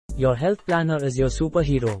your health planner is your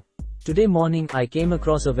superhero. Today morning I came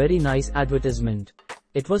across a very nice advertisement.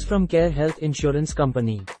 It was from Care Health Insurance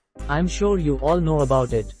Company. I'm sure you all know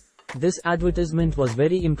about it. This advertisement was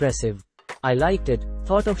very impressive. I liked it,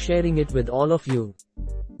 thought of sharing it with all of you.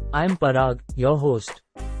 I'm Parag, your host.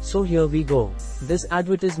 So here we go. This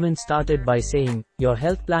advertisement started by saying, your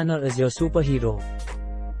health planner is your superhero.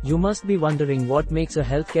 You must be wondering what makes a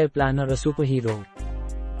healthcare planner a superhero.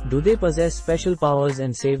 Do they possess special powers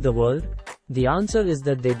and save the world? The answer is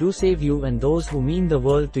that they do save you and those who mean the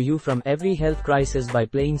world to you from every health crisis by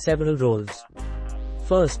playing several roles.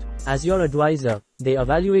 First, as your advisor, they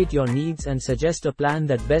evaluate your needs and suggest a plan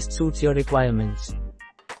that best suits your requirements.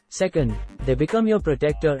 Second, they become your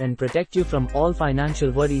protector and protect you from all financial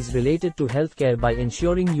worries related to healthcare by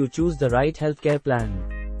ensuring you choose the right healthcare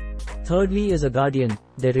plan. Thirdly, as a guardian,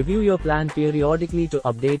 they review your plan periodically to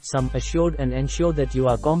update sum assured and ensure that you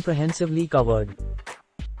are comprehensively covered.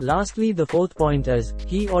 Lastly, the fourth point is,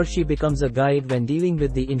 he or she becomes a guide when dealing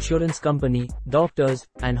with the insurance company, doctors,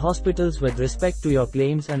 and hospitals with respect to your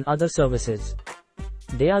claims and other services.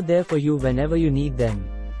 They are there for you whenever you need them.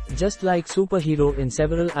 Just like superhero in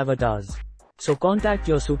several avatars. So contact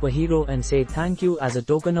your superhero and say thank you as a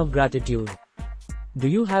token of gratitude. Do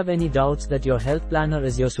you have any doubts that your health planner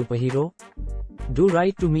is your superhero? Do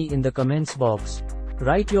write to me in the comments box.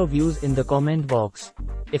 Write your views in the comment box.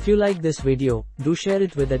 If you like this video, do share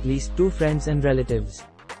it with at least 2 friends and relatives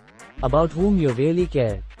about whom you really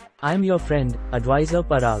care. I'm your friend, advisor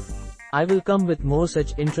Parag. I will come with more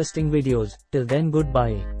such interesting videos. Till then,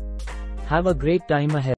 goodbye. Have a great time ahead.